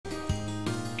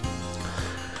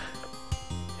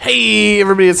Hey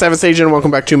everybody, it's Savage and welcome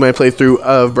back to my playthrough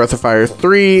of Breath of Fire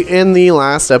 3. In the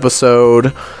last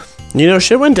episode,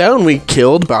 shit went down. We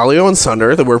killed Balio and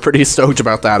Sunder. We're pretty stoked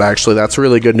about that, actually. That's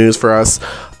really good news for us.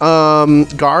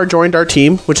 Gar joined our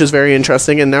team, which is very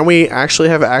interesting, and now we actually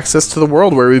have access to the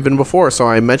world where we've been before. So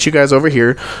I met you guys over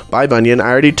here by Bunyan. I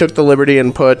already took the liberty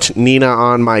and put Nina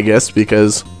on Mygus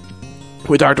because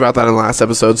we talked about that in the last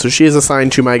episode. So she is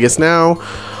assigned to Mygus now.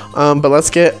 But let's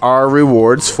get our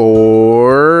rewards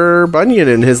for Bunyan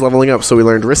and his leveling up. So we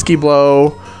learned Risky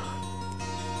Blow.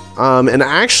 And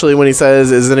actually, when he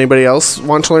says, "Is anybody else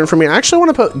want to learn from me?" I actually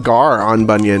want to put Gar on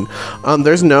Bunyan.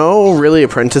 There's no really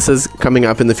apprentices coming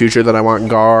up in the future that I want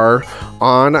Gar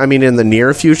on. I mean, in the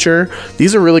near future.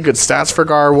 These are really good stats for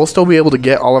Gar. We'll still be able to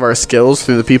get all of our skills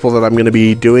through the people that I'm going to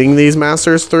be doing these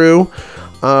masters through.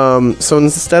 So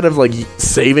instead of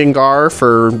saving Gar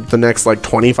for the next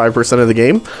 25% of the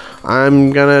game,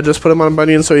 I'm gonna just put him on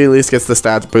Bunyan so he at least gets the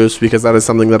stats boost, because that is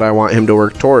something that I want him to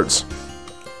work towards.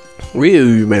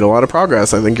 We made a lot of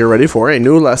progress. I think you're ready for a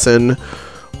new lesson.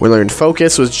 We learned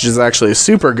Focus, which is actually a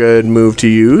super good move to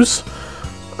use.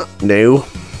 No.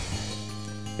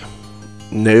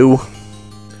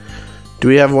 Do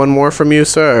we have one more from you,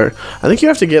 sir? I think you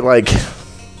have to get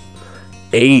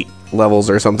 8 levels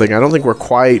or something. I don't think we're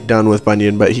quite done with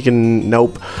Bunyan, but he can...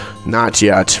 Nope, not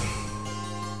yet.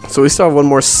 So we still have one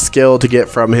more skill to get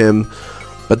from him,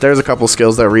 but there's a couple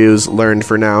skills that Ryu's learned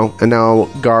for now, and now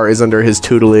Gar is under his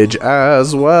tutelage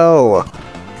as well.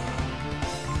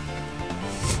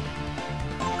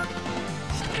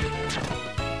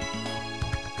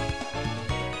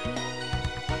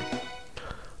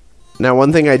 Now,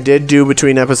 one thing I did do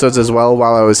between episodes as well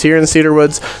while I was here in Cedar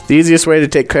Woods, the easiest way to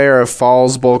take care of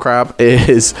Fall's bullcrap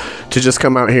is to just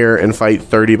come out here and fight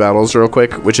 30 battles real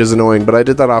quick, which is annoying, but I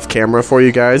did that off camera for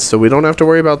you guys, so we don't have to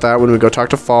worry about that. When we go talk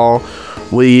to Fall,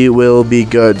 we will be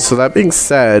good. So that being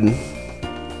said,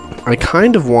 I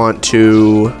kind of want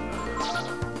to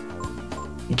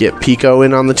get Pico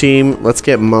in on the team. Let's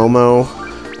get Momo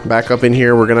back up in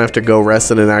here. We're going to have to go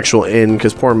rest in an actual inn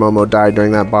because poor Momo died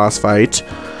during that boss fight.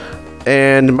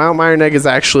 And Mount Myrneg is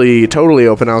actually totally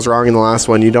open. I was wrong in the last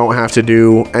one. You don't have to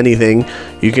do anything.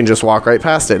 You can just walk right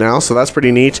past it now, so that's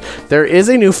pretty neat. There is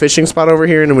a new fishing spot over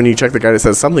here, and when you check the guide, it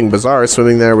says something bizarre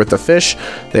swimming there with the fish.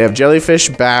 They have jellyfish,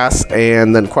 bass,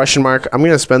 and then question mark. I'm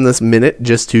going to spend this minute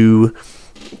just to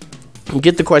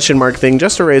get the question mark thing,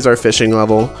 just to raise our fishing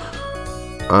level.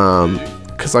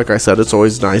 Because like I said, it's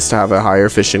always nice to have a higher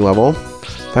fishing level.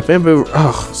 That bamboo,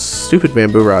 stupid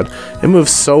bamboo rod. It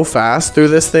moves so fast through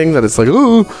this thing that it's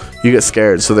ooh, you get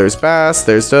scared. So there's bass,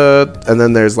 and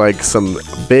then there's some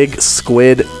big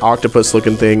squid, octopus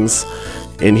looking things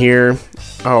in here.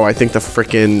 Oh, I think the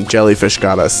freaking jellyfish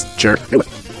got us. Jerk.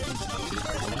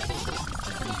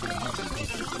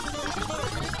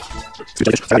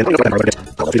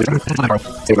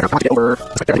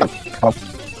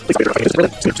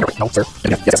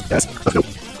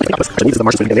 These are the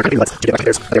Martians getting let's get back.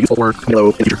 There's useful for Milo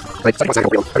in the future. Right? So I can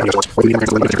real. Or we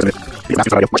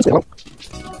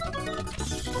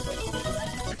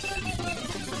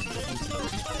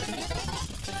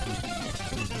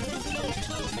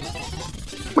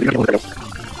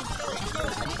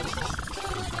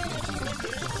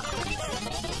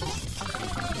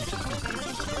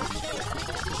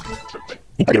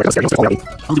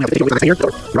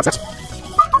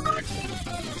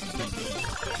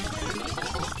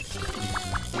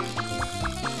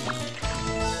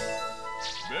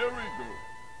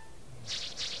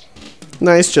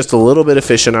Nice, just a little bit of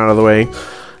fishing out of the way.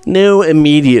 No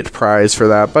immediate prize for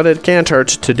that, but it can't hurt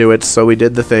to do it, so we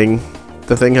did the thing.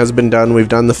 The thing has been done, we've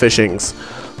done the fishings.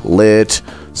 Lit.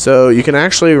 So you can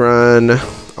actually run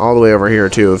all the way over here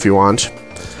too if you want.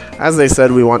 As they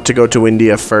said, we want to go to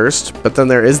India first, but then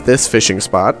there is this fishing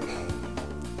spot.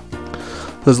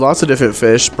 There's lots of different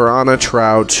fish, piranha,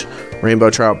 trout,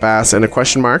 rainbow trout, bass, and a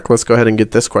question mark. Let's go ahead and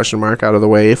get this question mark out of the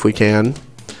way if we can.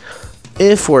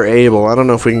 If we're able. I don't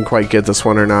know if we can quite get this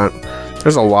one or not.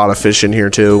 There's a lot of fish in here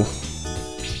too.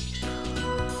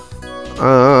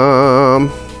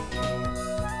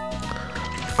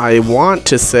 I want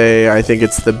to say I think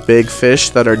it's the big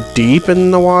fish that are deep in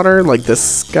the water, like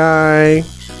this guy.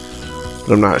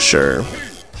 But I'm not sure.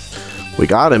 We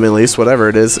got him at least, whatever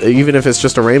it is. Even if it's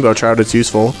just a rainbow trout, it's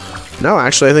useful. No,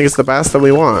 actually, I think it's the bass that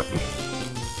we want.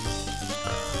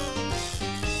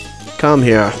 Come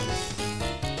here.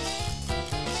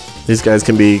 These guys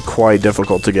can be quite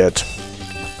difficult to get.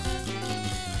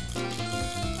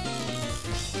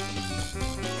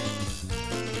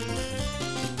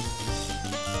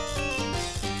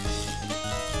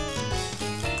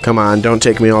 Come on, don't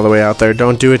take me all the way out there.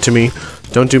 Don't do it to me.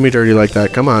 Don't do me dirty like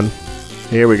that. Come on.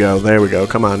 Here we go. There we go.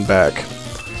 Come on, back.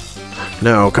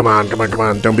 No, come on, come on, come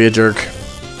on. Don't be a jerk.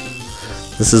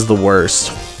 This is the worst.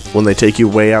 When they take you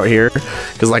way out here.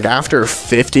 Because, like, after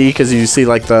 50, because you see,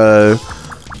 like, the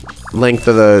length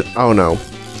of the... Oh, no.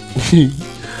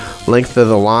 Length of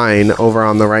the line over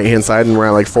on the right-hand side, and we're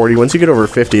at, like, 40. Once you get over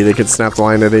 50, they could snap the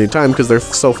line at any time because they're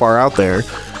so far out there.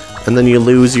 And then you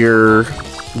lose your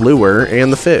lure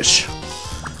and the fish.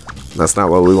 That's not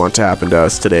what we want to happen to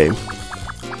us today.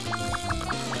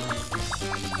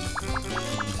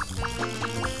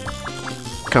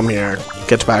 Come here.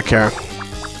 Get back here.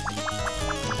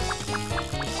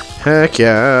 Heck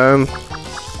yeah.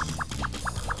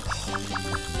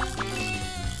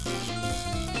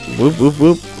 Whoop, whoop,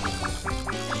 whoop.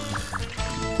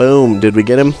 Boom. Did we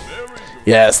get him?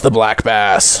 Yes, the black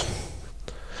bass.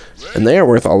 And they are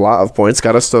worth a lot of points.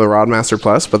 Got us to the Rodmaster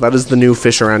Plus, but that is the new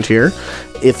fish around here.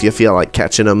 If you feel like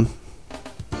catching them.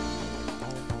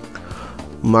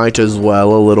 Might as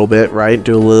well a little bit, right?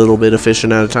 Do a little bit of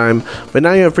fishing at a time. But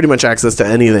now you have pretty much access to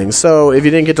anything. So if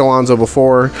you didn't get Delonzo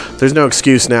before, there's no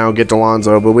excuse now. Get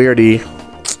Delonzo, but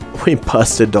we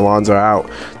busted Delonzo out.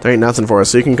 There ain't nothing for us.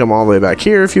 So you can come all the way back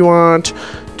here if you want.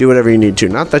 Do whatever you need to.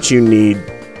 Not that you need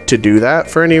to do that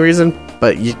for any reason,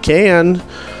 but you can.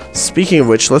 Speaking of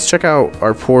which, let's check out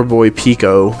our poor boy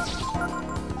Pico.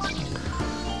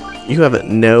 You have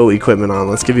no equipment on.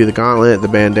 Let's give you the gauntlet, the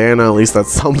bandana. At least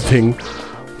that's something.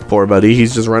 Poor buddy.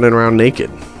 He's just running around naked.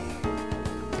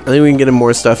 I think we can get him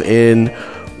more stuff in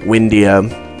Windia.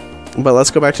 But let's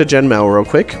go back to Gen Mel real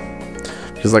quick.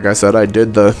 Because like I said, I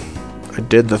did the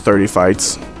 30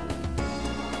 fights.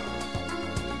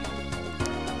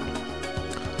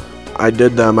 I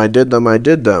did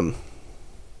them.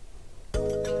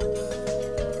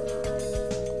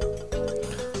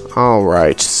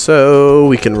 Alright, so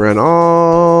we can run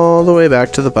all the way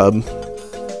back to the pub.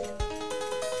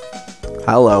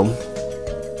 Hello.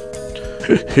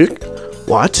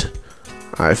 What?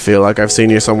 I feel like I've seen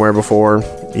you somewhere before.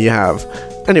 You have.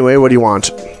 Anyway, what do you want?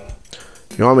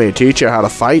 You want me to teach you how to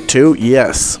fight too?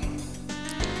 Yes.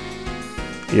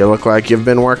 You look like you've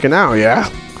been working out, yeah?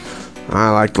 I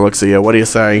like the looks of you. What do you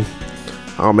say?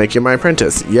 I'll make you my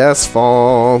apprentice. Yes,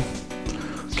 fall.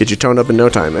 Get you toned up in no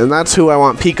time. And that's who I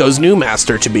want Pico's new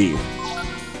master to be.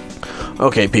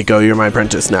 Okay, Pico, you're my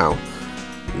apprentice now.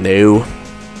 No.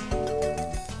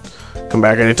 Come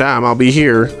back anytime, I'll be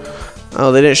here.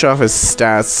 Oh, they didn't show off his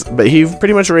stats, but he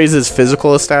pretty much raises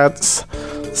physical stats.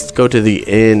 Let's go to the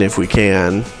inn if we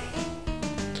can.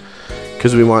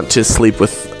 Because we want to sleep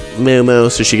with Momo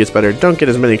so she gets better. Don't get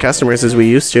as many customers as we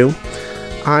used to.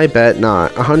 I bet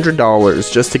not.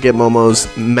 $100 just to get Momo's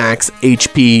max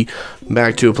HP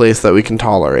back to a place that we can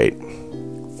tolerate.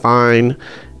 Fine.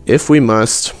 If we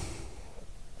must.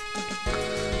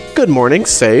 Good morning.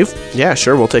 Save. Yeah,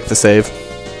 sure, we'll take the save.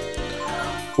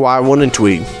 Why wouldn't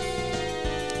we?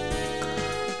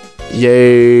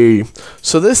 Yay.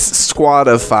 So this squad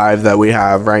of 5 that we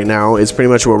have right now is pretty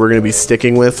much what we're going to be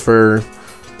sticking with for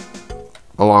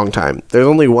a long time. There's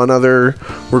only one other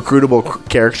recruitable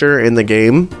character in the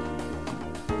game.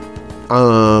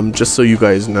 Just so you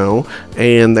guys know.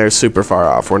 And they're super far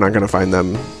off. We're not going to find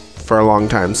them for a long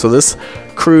time. So this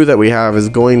crew that we have is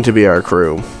going to be our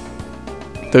crew.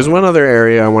 There's one other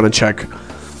area I want to check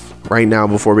right now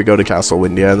before we go to Castle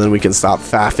Windia, and then we can stop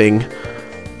faffing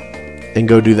and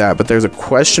go do that. But there's a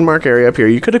question mark area up here.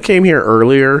 You could have came here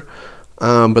earlier,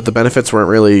 but the benefits weren't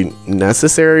really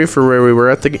necessary for where we were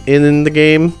at in the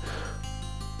game.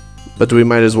 But we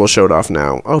might as well show it off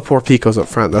now. Oh, poor Pico's up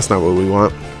front. That's not what we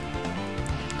want.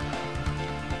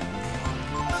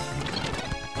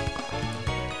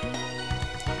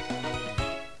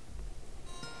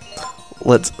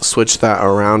 Let's switch that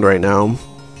around right now.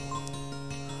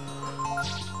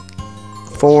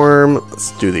 Form.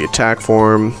 Let's do the attack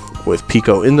form with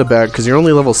Pico in the back because you're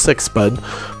only level 6, bud.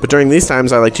 But during these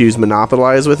times, I like to use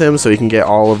Monopolize with him so he can get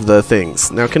all of the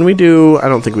things. Now, can we do... I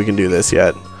don't think we can do this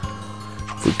yet.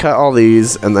 If we cut all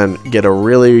these and then get a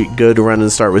really good run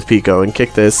and start with Pico and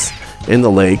kick this in the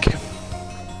lake,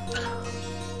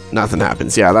 nothing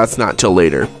happens. Yeah, that's not till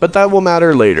later. But that will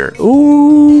matter later.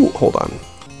 Ooh, hold on.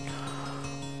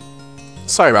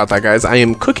 Sorry about that, guys. I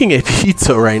am cooking a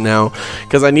pizza right now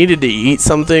because I needed to eat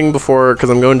something before, because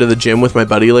I'm going to the gym with my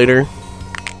buddy later.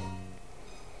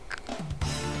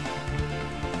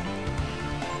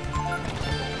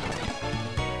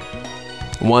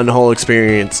 One whole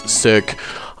experience. Sick.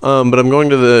 But I'm going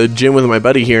to the gym with my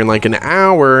buddy here in like an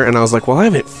hour, and I was like, well, I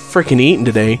haven't freaking eaten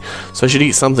today, so I should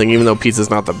eat something, even though pizza's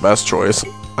not the best choice.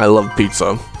 I love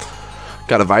pizza.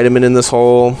 Got a vitamin in this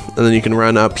hole, and then you can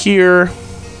run up here.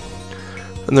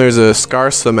 And there's a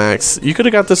Scarsamax. You could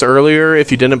have got this earlier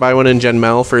if you didn't buy one in Gen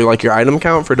Mel for like your item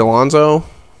count for Delonzo.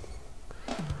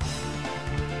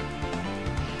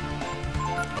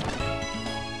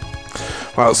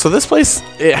 Wow, so this place,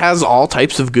 it has all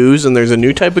types of goos, and there's a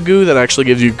new type of goo that actually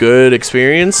gives you good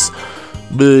experience,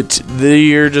 but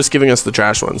they're just giving us the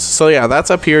trash ones. So yeah, that's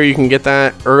up here. You can get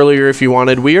that earlier if you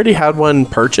wanted. We already had one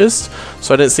purchased,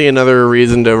 so I didn't see another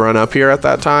reason to run up here at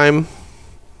that time.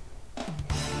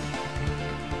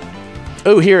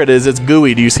 Oh, here it is. It's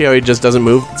gooey. Do you see how he just doesn't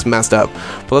move? It's messed up.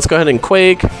 But let's go ahead and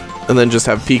Quake, and then just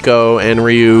have Pico and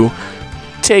Ryu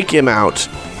take him out.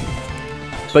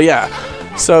 But yeah,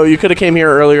 so you could have came here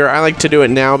earlier. I like to do it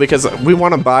now because we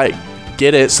want to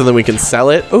get it so then we can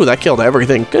sell it. Oh, that killed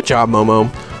everything. Good job,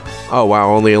 Momo. Oh, wow,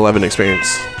 only 11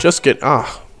 experience. Just get,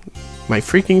 my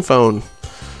freaking phone.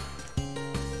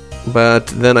 But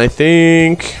then I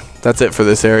think that's it for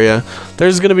this area.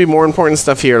 There's going to be more important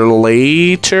stuff here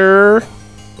later.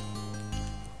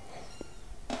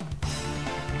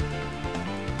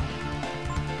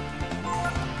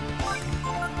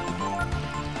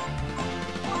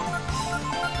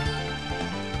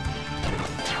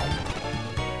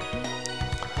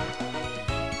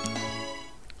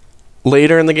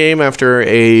 Later in the game, after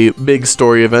a big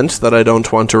story event that I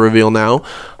don't want to reveal now,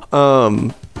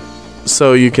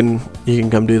 so you can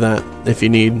come do that if you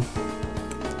need.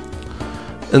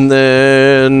 And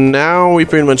then now we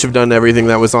pretty much have done everything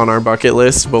that was on our bucket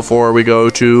list before we go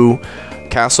to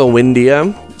Castle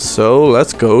Windia. So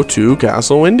let's go to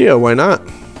Castle Windia. Why not?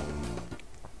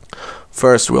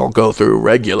 First, we'll go through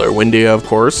regular Windia, of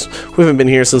course. We haven't been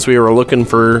here since we were looking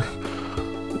for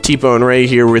Tipo and Ray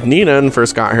here with Nina and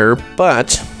first got her,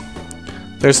 but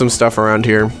there's some stuff around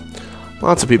here.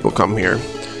 Lots of people come here.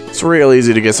 It's real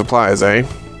easy to get supplies, eh?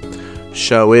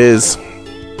 Show is.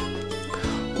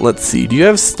 Let's see, do you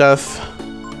have stuff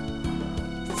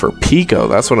for Pico?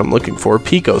 That's what I'm looking for,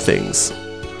 Pico things.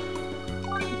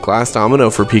 Glass Domino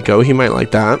for Pico, he might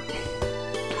like that.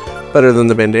 Better than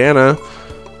the bandana.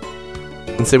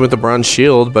 And same with the bronze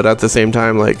shield, but at the same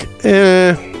time, like,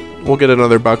 we'll get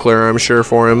another buckler, I'm sure,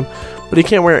 for him. But he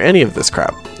can't wear any of this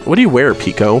crap. What do you wear,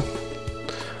 Pico?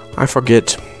 I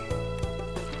forget.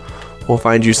 We'll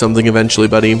find you something eventually,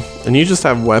 buddy. And you just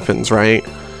have weapons, right?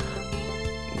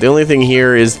 The only thing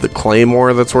here is the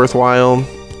claymore that's worthwhile.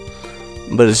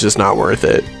 But it's just not worth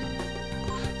it.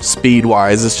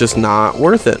 Speed-wise, it's just not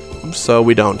worth it. So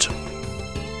we don't.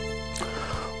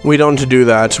 We don't do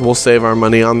that. We'll save our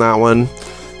money on that one.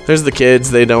 There's the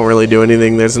kids, they don't really do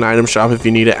anything. There's an item shop if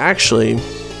you need it. Actually,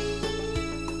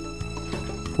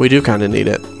 we do kind of need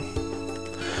it.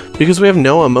 Because we have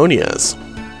no ammonias.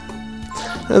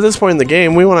 At this point in the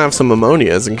game, we want to have some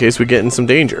ammonias in case we get in some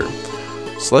danger.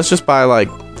 So let's just buy like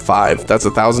 5. That's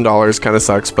 $1,000, kind of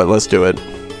sucks, but let's do it.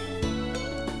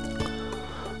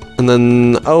 And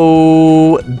then,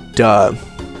 oh, duh.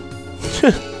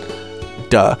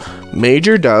 Duh.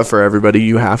 Major duh for everybody.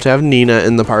 You have to have Nina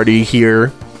in the party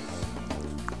here.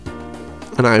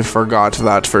 And I forgot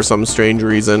that for some strange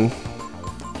reason.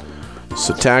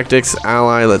 So tactics,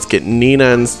 ally, let's get Nina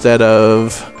instead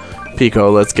of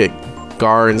Pico. Let's get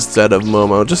Gar instead of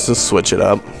Momo, just to switch it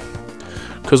up.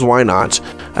 Because why not?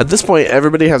 At this point,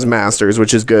 everybody has masters,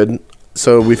 which is good.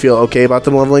 So we feel okay about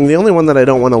them leveling. The only one that I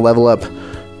don't want to level up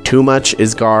too much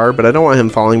is Gar, but I don't want him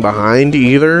falling behind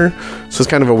either. So it's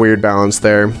kind of a weird balance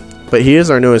there. But he is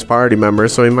our newest party member,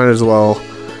 so he might as well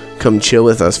come chill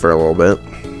with us for a little bit.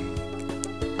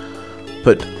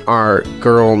 Put our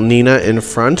girl Nina in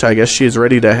front. I guess she's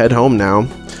ready to head home now.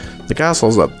 The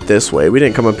castle's up this way. We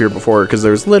didn't come up here before because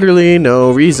there's literally no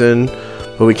reason,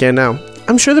 but we can now.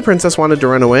 I'm sure the princess wanted to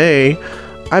run away.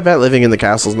 I bet living in the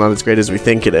castle's not as great as we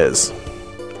think it is.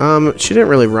 She didn't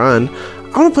really run.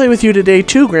 I want to play with you today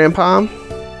too, Grandpa.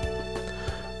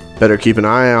 Better keep an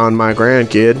eye on my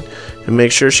grandkid and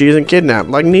make sure she isn't kidnapped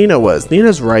like Nina was.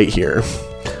 Nina's right here.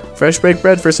 Fresh baked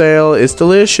bread for sale. It's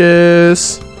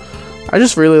delicious. I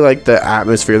just really like the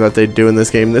atmosphere that they do in this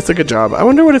game. It's a good job. I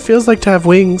wonder what it feels like to have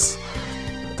wings.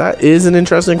 That is an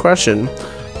interesting question.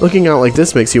 Looking out like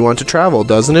this makes you want to travel,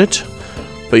 doesn't it?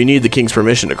 But you need the king's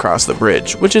permission to cross the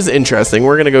bridge, which is interesting.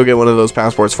 We're going to go get one of those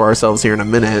passports for ourselves here in a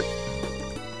minute.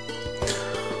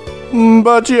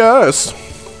 But yes.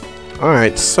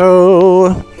 Alright, so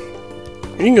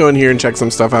you can go in here and check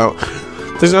some stuff out.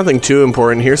 There's nothing too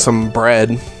important. Here's some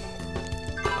bread.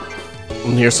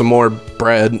 And here's some more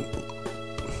bread.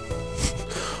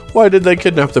 Why did they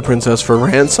kidnap the princess for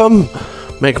ransom?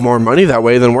 Make more money that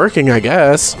way than working, I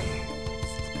guess.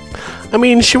 I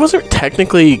mean, she wasn't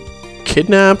technically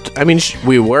kidnapped. I mean,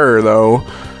 we were, though.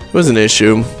 It was an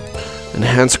issue.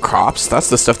 Enhanced crops? That's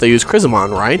the stuff they use Chrism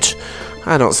on, right?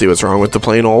 I don't see what's wrong with the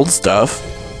plain old stuff.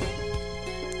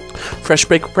 Fresh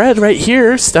baked bread right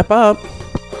here. Step up.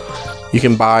 You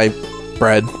can buy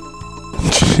bread.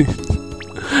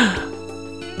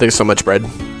 There's so much bread.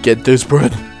 Get this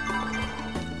bread.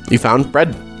 You found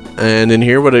bread. And in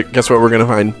here, guess what we're gonna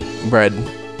find? Bread.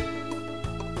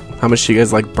 How much do you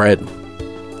guys like bread?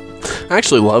 I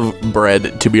actually love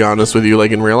bread, to be honest with you,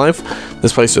 like in real life.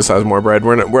 This place just has more bread.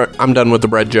 I'm done with the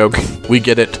bread joke. We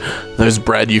get it. There's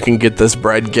bread. You can get this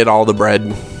bread. Get all the bread.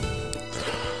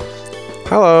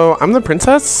 Hello, I'm the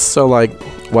princess, so like,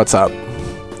 what's up?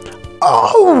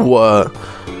 Oh,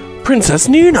 Princess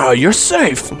Nina, you're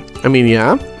safe. I mean,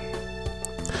 yeah.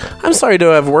 I'm sorry to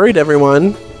have worried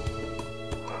everyone.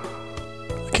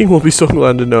 The king will be so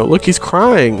glad to know. Look, he's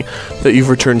crying that you've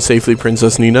returned safely,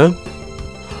 Princess Nina.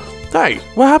 Hey,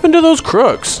 what happened to those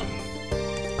crooks?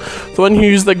 The one who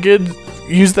used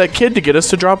that kid to get us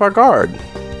to drop our guard.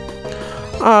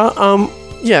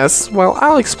 Yes, well,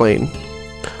 I'll explain.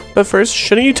 But first,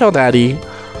 shouldn't you tell Daddy,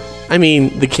 I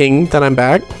mean, the king, that I'm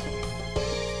back?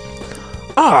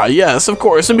 Ah, yes, of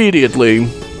course, immediately.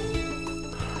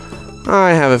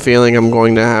 I have a feeling I'm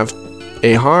going to have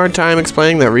a hard time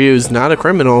explaining that Ryu's not a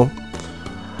criminal.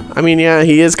 I mean, yeah,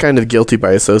 he is kind of guilty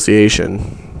by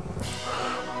association.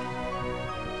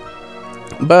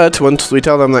 But once we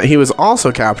tell them that he was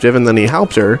also captive and then he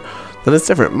helped her, then it's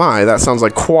different. My, that sounds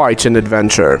like quite an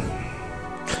adventure.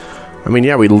 I mean,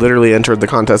 yeah, we literally entered the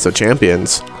contest of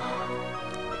champions.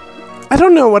 I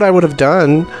don't know what I would have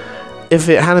done if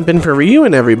it hadn't been for Ryu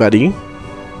and everybody.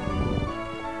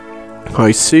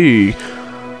 I see.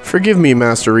 Forgive me,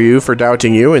 Master Ryu, for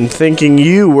doubting you and thinking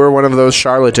you were one of those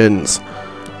charlatans.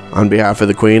 On behalf of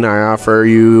the Queen, I offer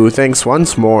you thanks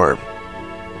once more.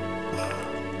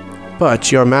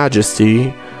 But, Your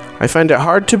Majesty, I find it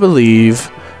hard to believe.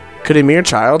 Could a mere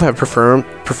child have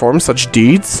performed such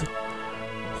deeds?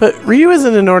 But Ryu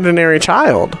isn't an ordinary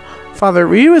child. Father,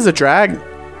 Ryu is a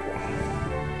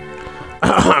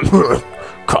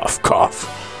Cough,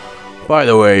 cough. By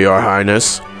the way, Your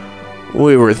Highness,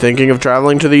 we were thinking of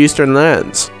traveling to the Eastern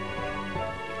Lands.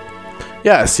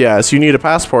 Yes, you need a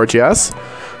passport, yes?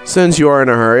 Since you are in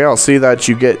a hurry, I'll see that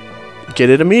you get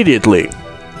it immediately.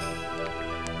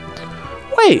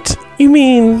 Wait, you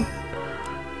mean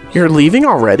you're leaving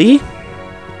already?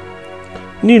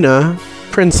 Nina,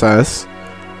 Princess,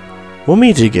 we'll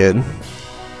meet again.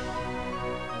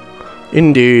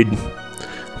 Indeed.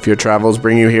 If your travels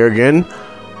bring you here again,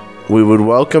 we would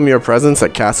welcome your presence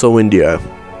at Castle Windia.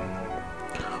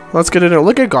 Let's get in there.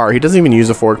 Look at Gar. He doesn't even use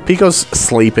a fork. Pico's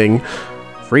sleeping.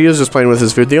 Ryu's just playing with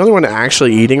his food. The only one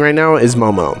actually eating right now is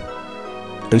Momo.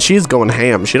 And she's going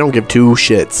ham. She don't give two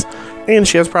shits. And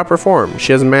she has proper form.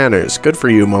 She has manners. Good for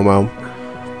you, Momo.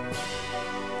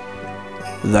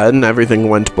 Then everything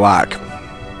went black.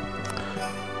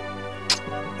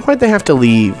 Why'd they have to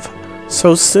leave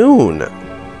so soon?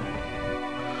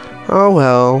 Oh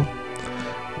well.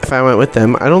 If I went with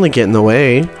them, I'd only get in the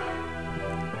way.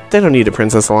 They don't need a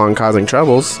princess along causing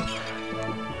troubles.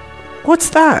 What's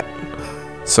that?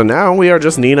 So now we are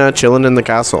just Nina chilling in the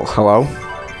castle. Hello?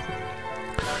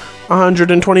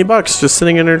 120 bucks just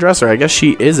sitting in her dresser. I guess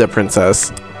she is a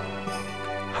princess.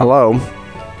 Hello?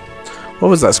 What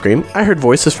was that scream? I heard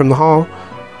voices from the hall.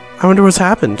 I wonder what's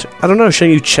happened. I don't know.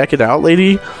 Shouldn't you check it out,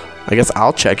 lady? I guess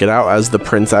I'll check it out as the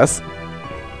princess.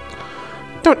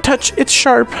 Don't touch. It's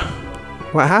sharp.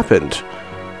 What happened?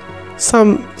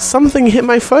 Something hit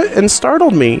my foot and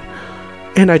startled me.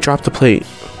 And I dropped the plate.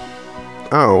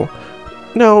 Oh.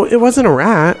 No, it wasn't a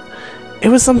rat. It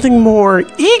was something more.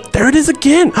 Eek! There it is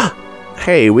again!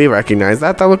 Hey, we recognize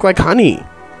that. That looked like honey.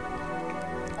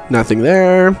 Nothing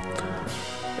there.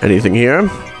 Anything here?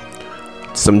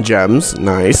 Some gems.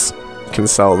 Nice. Can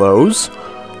sell those.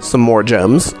 Some more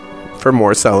gems. For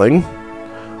more selling.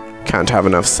 Can't have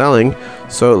enough selling.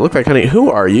 So it looked like honey. Who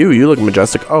are you? You look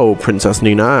majestic. Oh, Princess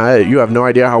Nina. You have no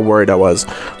idea how worried I was.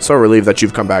 So relieved that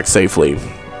you've come back safely.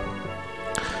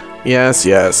 Yes,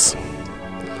 yes.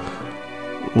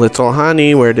 Little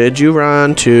honey, where did you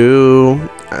run to?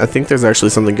 I think there's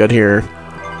actually something good here.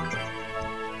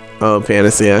 Oh,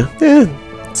 Panacea.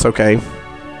 It's okay.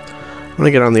 I'm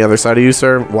gonna get on the other side of you,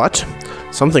 sir. What?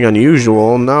 Something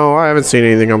unusual? No, I haven't seen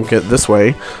anything come get this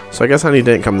way. So I guess honey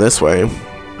didn't come this way.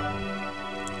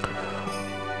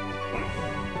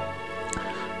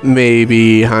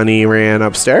 Maybe honey ran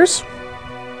upstairs?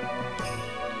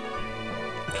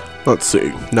 Let's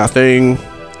see. Nothing.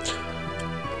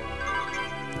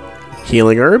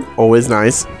 Healing herb, always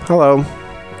nice. Hello.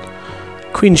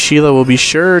 Queen Sheila will be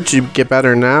sure to get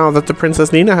better now that the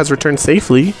Princess Nina has returned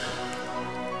safely.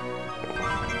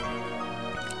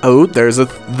 Oh, there's the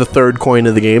third coin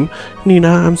of the game. Nina,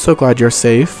 I'm so glad you're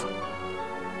safe.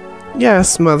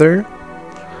 Yes, Mother.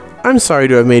 I'm sorry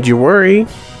to have made you worry.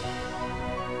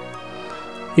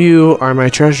 You are my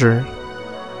treasure.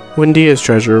 Wendia's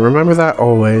treasure. Remember that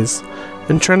always.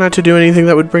 And try not to do anything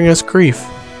that would bring us grief.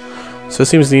 So it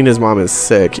seems Nina's mom is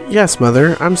sick. Yes,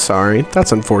 Mother. I'm sorry.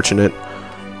 That's unfortunate.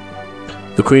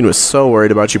 The Queen was so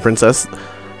worried about you, Princess,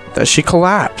 that she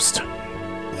collapsed.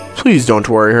 Please don't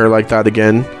worry her like that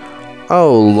again.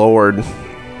 Oh, Lord.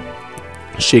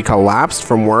 She collapsed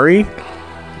from worry?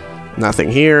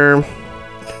 Nothing here.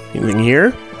 Anything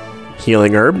here?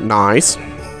 Healing herb. Nice.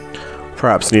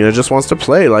 Perhaps Nina just wants to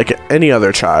play like any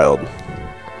other child.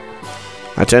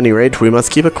 At any rate, we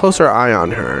must keep a closer eye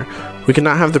on her. We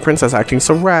cannot have the princess acting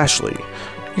so rashly.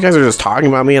 You guys are just talking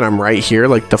about me and I'm right here,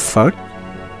 like the fuck?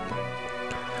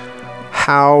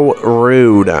 How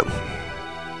rude.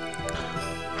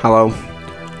 Hello?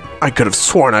 I could have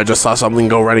sworn I just saw something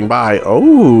go running by.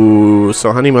 Oh,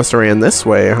 so Honey must have ran this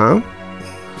way, huh?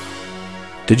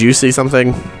 Did you see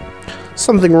something?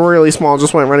 Something really small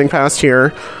just went running past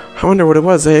here. I wonder what it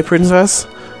was, eh, Princess?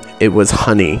 It was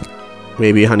Honey.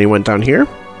 Maybe Honey went down here?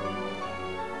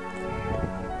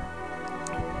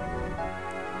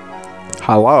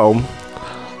 Hello?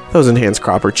 Those enhanced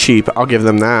crop are cheap. I'll give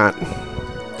them that.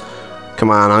 Come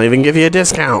on, I'll even give you a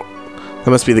discount. That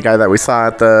must be the guy that we saw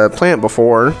at the plant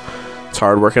before. It's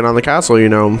hard working on the castle, you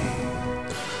know.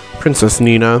 Princess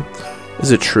Nina,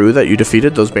 is it true that you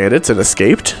defeated those bandits and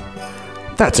escaped?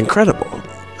 That's incredible.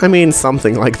 I mean,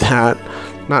 something like that.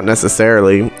 Not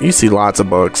necessarily. You see lots of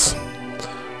books.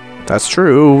 That's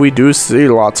true, we do see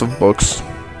lots of books.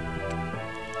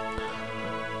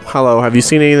 Hello, have you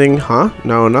seen anything? Huh?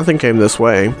 No, nothing came this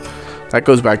way. That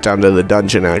goes back down to the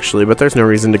dungeon, actually, but there's no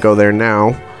reason to go there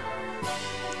now.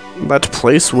 That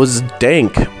place was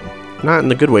dank. Not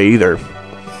in a good way, either.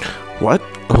 What?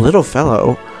 A little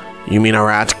fellow? You mean a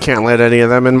rat? Can't let any of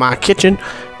them in my kitchen.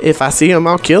 If I see them,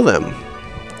 I'll kill them.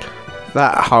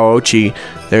 That Haochi,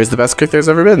 there's the best cook there's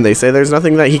ever been. They say there's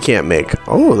nothing that he can't make.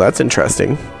 Oh, that's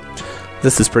interesting.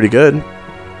 This is pretty good.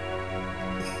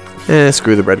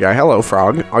 Screw the bread guy. Hello,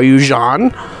 frog. Are you Jean?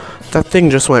 That thing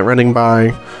just went running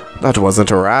by. That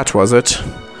wasn't a rat, was it?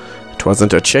 It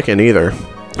wasn't a chicken, either.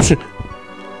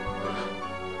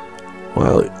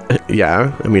 Well,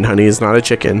 yeah. I mean, Honey is not a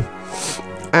chicken.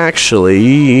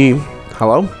 Actually...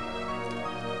 Hello?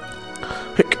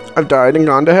 I've died and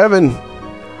gone to heaven.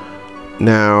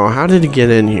 Now, how did he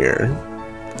get in here?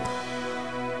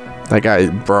 That guy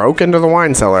broke into the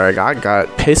wine cellar. I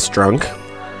got piss drunk.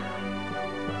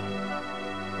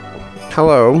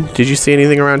 Hello, did you see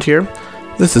anything around here?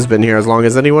 This has been here as long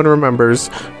as anyone remembers,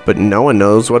 but no one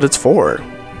knows what it's for.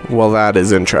 Well, that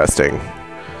is interesting.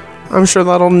 I'm sure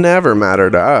that'll never matter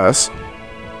to us.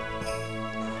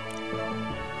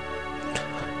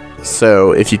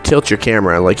 So, if you tilt your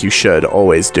camera like you should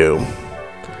always do,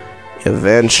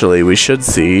 eventually we should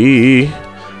see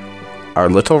our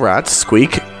little rat,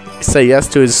 Squeak, say yes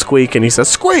to his squeak, and he says,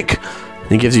 Squeak!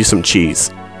 And he gives you some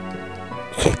cheese.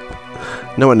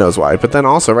 No one knows why, but then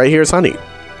also right here's Honey.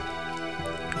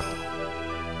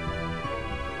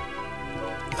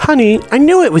 Honey, I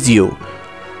knew it was you.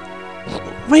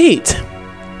 Wait.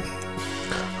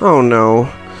 Oh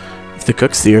no. If the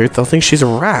cooks see her, they'll think she's a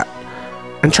rat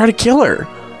and try to kill her.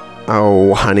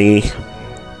 Oh, Honey.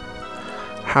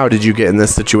 How did you get in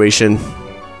this situation?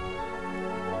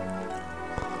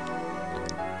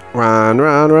 Run,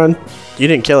 run, run. You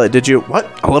didn't kill it, did you? What?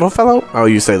 A little fellow? Oh,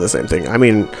 you say the same thing. I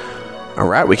mean, a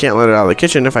rat, we can't let it out of the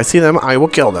kitchen. If I see them, I will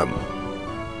kill them.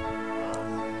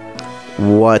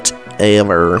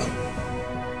 Whatever.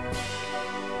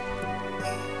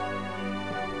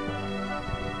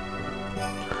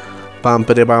 We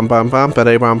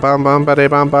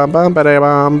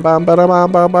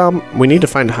need to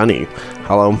find Honey.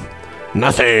 Hello?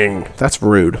 Nothing. That's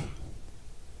rude.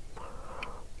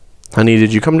 Honey,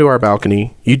 did you come to our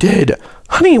balcony? You did.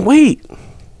 Honey, wait.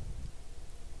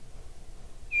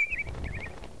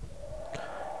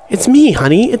 It's me,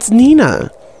 Honey. It's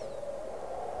Nina.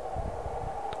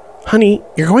 Honey,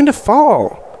 you're going to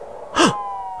fall.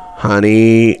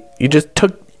 Honey, you just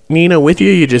took Nina with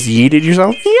you? You just yeeted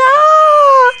yourself? Yeah!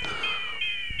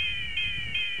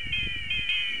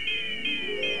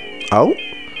 Oh?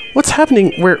 What's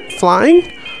happening? We're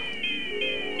flying?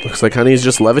 Looks like Honey's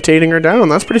just levitating her down.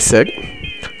 That's pretty sick.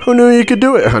 Who knew you could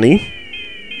do it, Honey?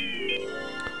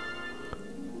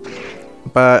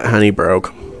 But Honey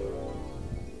broke.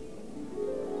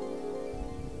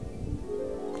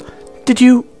 Did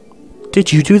you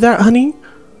do that, Honey?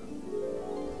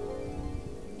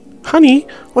 Honey,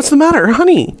 what's the matter,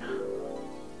 Honey?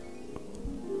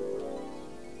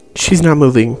 She's not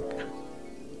moving.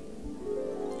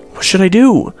 What should I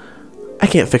do? I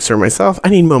can't fix her myself. I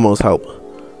need Momo's help.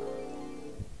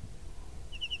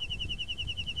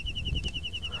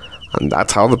 And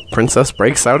that's how the princess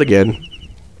breaks out again.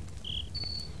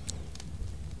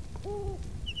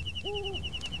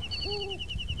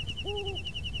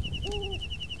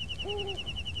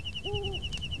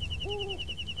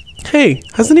 Hey,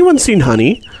 has anyone seen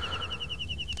Honey?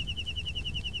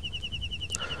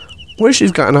 Where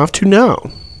she's gotten off to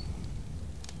now?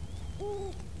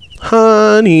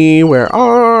 Honey, where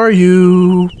are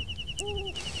you?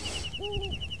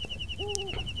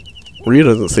 Ryu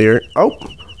doesn't see her. Oh,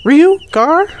 Ryu?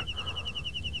 Gar?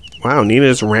 Wow, Nina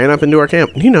just ran up into our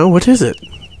camp. Nina, what is it?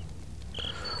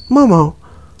 Momo.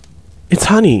 It's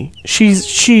Honey.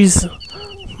 She's...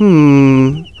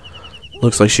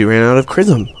 Looks like she ran out of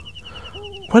Chrism.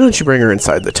 Why don't you bring her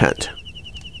inside the tent?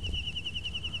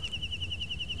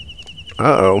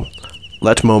 Uh-oh.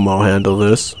 Let Momo handle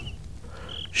this.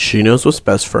 She knows what's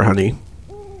best for Honey.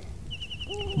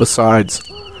 Besides,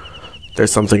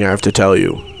 there's something I have to tell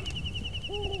you.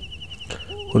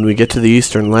 When we get to the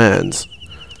Eastern Lands,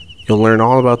 you'll learn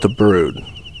all about the Brood.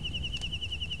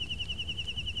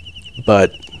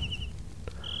 But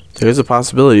there's a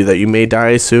possibility that you may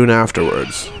die soon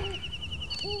afterwards.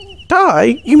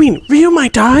 Die? You mean Ryu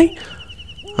might die?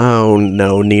 Oh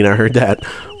no, Nina heard that.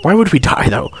 Why would we die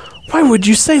though? Why would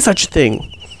you say such a thing?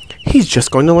 He's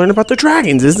just going to learn about the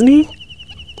dragons, isn't he?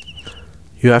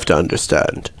 You have to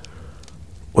understand.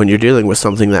 When you're dealing with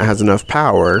something that has enough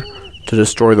power to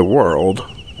destroy the world,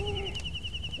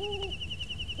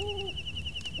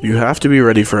 you have to be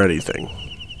ready for anything.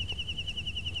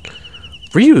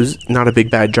 Ryu's not a big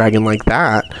bad dragon like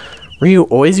that. Ryu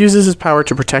always uses his power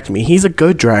to protect me. He's a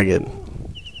good dragon.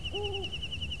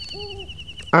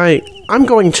 I'm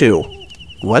going to.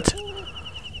 What?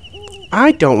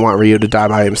 I don't want Ryu to die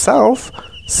by himself.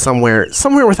 Somewhere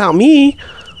without me.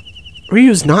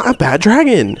 Ryu's not a bad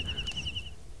dragon.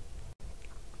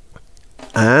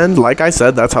 And like I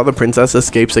said, that's how the princess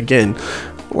escapes again.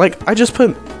 Like, I just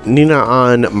put Nina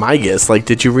on Mygus. Like,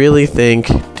 did you really think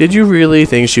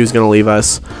she was gonna leave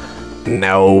us?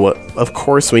 No, of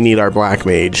course we need our black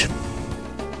mage.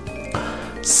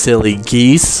 Silly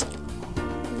geese.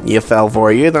 You fell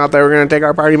for it. You thought they were going to take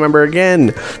our party member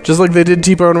again. Just like they did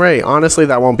T-Bone Ray. Honestly,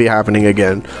 that won't be happening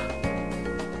again.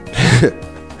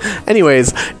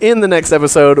 Anyways, in the next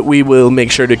episode, we will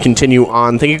make sure to continue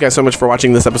on. Thank you guys so much for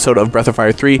watching this episode of Breath of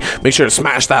Fire 3. Make sure to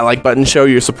smash that like button. Show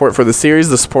your support for the series.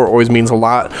 The support always means a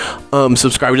lot.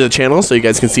 Subscribe to the channel so you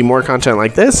guys can see more content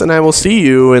like this. And I will see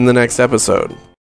you in the next episode.